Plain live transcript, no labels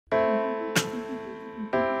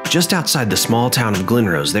Just outside the small town of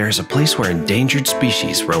Glenrose, there is a place where endangered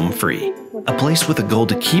species roam free. A place with a goal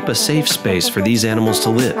to keep a safe space for these animals to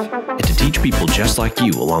live, and to teach people just like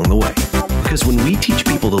you along the way. Because when we teach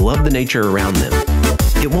people to love the nature around them,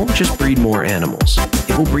 it won't just breed more animals,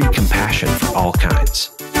 it will breed compassion for all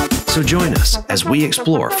kinds. So join us as we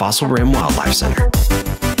explore Fossil Rim Wildlife Center.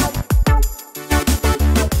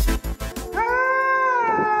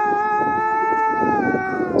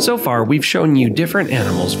 So far, we've shown you different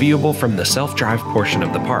animals viewable from the self-drive portion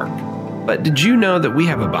of the park. But did you know that we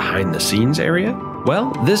have a behind-the-scenes area? Well,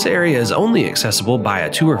 this area is only accessible by a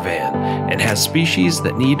tour van and has species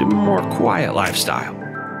that need a more quiet lifestyle.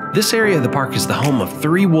 This area of the park is the home of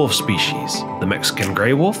 3 wolf species: the Mexican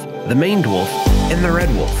gray wolf, the maned wolf, and the red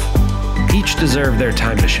wolf. Each deserve their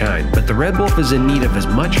time to shine, but the red wolf is in need of as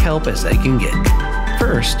much help as they can get.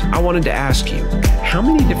 First, I wanted to ask you, how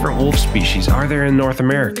many different wolf species are there in North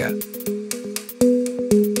America?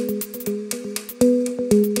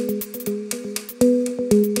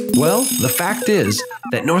 Well, the fact is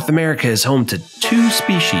that North America is home to 2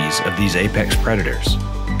 species of these apex predators.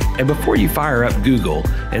 And before you fire up Google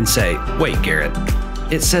and say, "Wait, Garrett,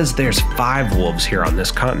 it says there's 5 wolves here on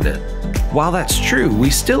this continent." While that's true, we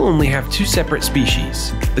still only have 2 separate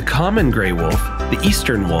species. The common gray wolf, the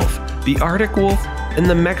eastern wolf, the Arctic wolf, and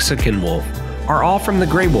the Mexican wolf are all from the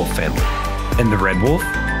gray wolf family. And the red wolf,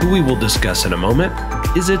 who we will discuss in a moment,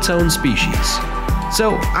 is its own species.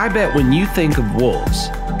 So I bet when you think of wolves,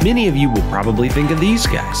 many of you will probably think of these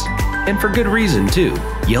guys. And for good reason too.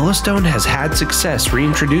 Yellowstone has had success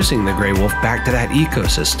reintroducing the gray wolf back to that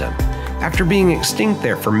ecosystem after being extinct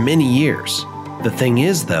there for many years. The thing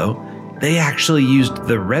is though, they actually used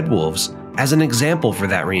the red wolves as an example for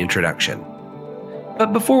that reintroduction.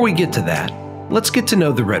 But before we get to that, let's get to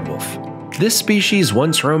know the red wolf. This species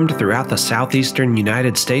once roamed throughout the southeastern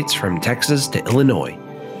United States from Texas to Illinois.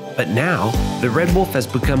 But now, the red wolf has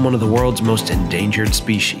become one of the world's most endangered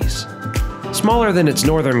species. Smaller than its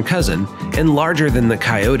northern cousin and larger than the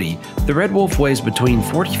coyote, the red wolf weighs between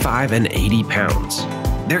 45 and 80 pounds.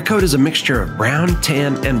 Their coat is a mixture of brown,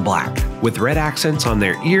 tan, and black, with red accents on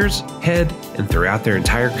their ears, head, and throughout their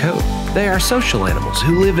entire coat. They are social animals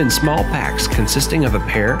who live in small packs consisting of a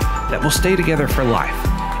pair that will stay together for life,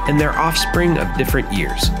 and their offspring of different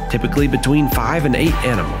years, typically between 5 and 8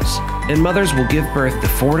 animals. And mothers will give birth to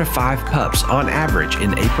 4 to 5 pups on average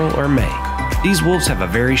in April or May. These wolves have a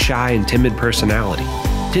very shy and timid personality,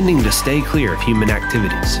 tending to stay clear of human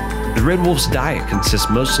activities. The red wolf's diet consists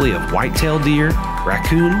mostly of white-tailed deer,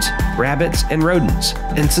 raccoons, rabbits, and rodents.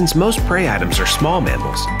 And since most prey items are small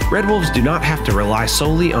mammals, red wolves do not have to rely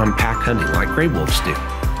solely on pack hunting like gray wolves do.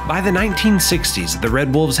 By the 1960s, the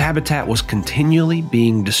red wolf's habitat was continually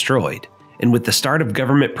being destroyed, and with the start of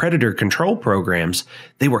government predator control programs,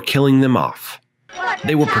 they were killing them off.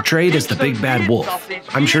 They were portrayed as the big bad wolf.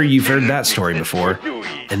 I'm sure you've heard that story before,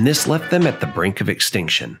 and this left them at the brink of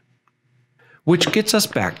extinction. Which gets us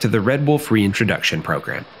back to the red wolf reintroduction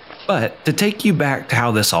program. But to take you back to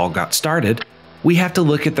how this all got started, we have to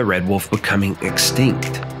look at the red wolf becoming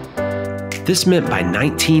extinct. This meant by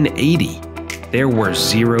 1980, there were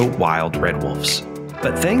 0 wild red wolves.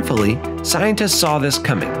 But thankfully, scientists saw this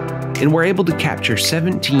coming and were able to capture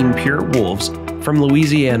 17 pure wolves from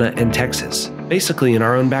Louisiana and Texas, basically in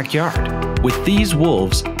our own backyard. With these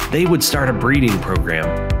wolves, they would start a breeding program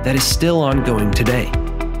that is still ongoing today.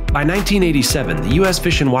 By 1987, the U.S.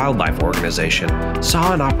 Fish and Wildlife Organization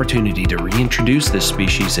saw an opportunity to reintroduce this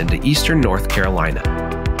species into eastern North Carolina,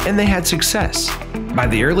 and they had success. By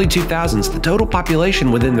the early 2000s, the total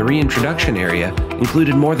population within the reintroduction area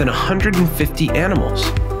included more than 150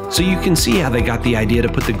 animals. So you can see how they got the idea to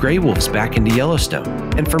put the gray wolves back into Yellowstone.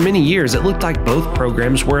 And for many years, it looked like both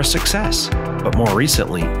programs were a success. But more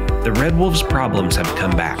recently, the red wolves' problems have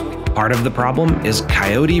come back. Part of the problem is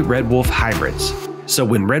coyote-red wolf hybrids. So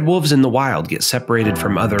when red wolves in the wild get separated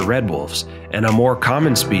from other red wolves, and a more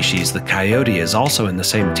common species, the coyote, is also in the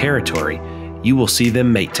same territory, you will see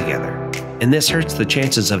them mate together. And this hurts the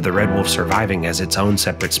chances of the red wolf surviving as its own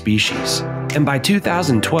separate species. And by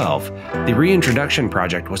 2012, the reintroduction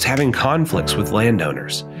project was having conflicts with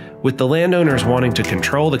landowners, with the landowners wanting to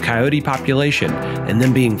control the coyote population and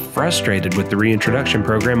then being frustrated with the reintroduction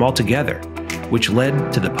program altogether, which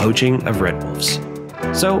led to the poaching of red wolves.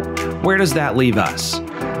 So, where does that leave us?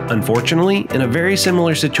 Unfortunately, in a very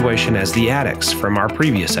similar situation as the addicts from our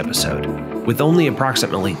previous episode, with only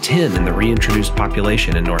approximately 10 in the reintroduced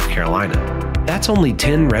population in North Carolina. That's only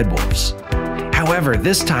 10 red wolves. However,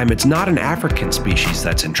 this time it's not an African species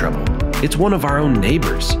that's in trouble. It's one of our own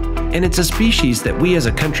neighbors, and it's a species that we as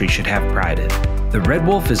a country should have pride in. The red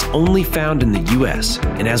wolf is only found in the US,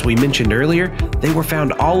 and as we mentioned earlier, they were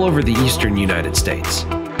found all over the eastern United States.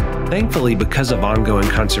 Thankfully, because of ongoing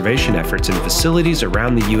conservation efforts in facilities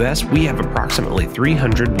around the US, we have approximately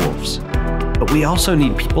 300 wolves. But we also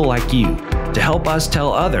need people like you to help us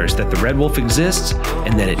tell others that the red wolf exists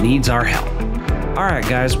and that it needs our help. Alright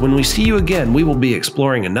guys, when we see you again, we will be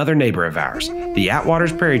exploring another neighbor of ours, the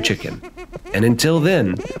Atwater's prairie chicken. And until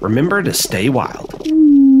then, remember to stay wild.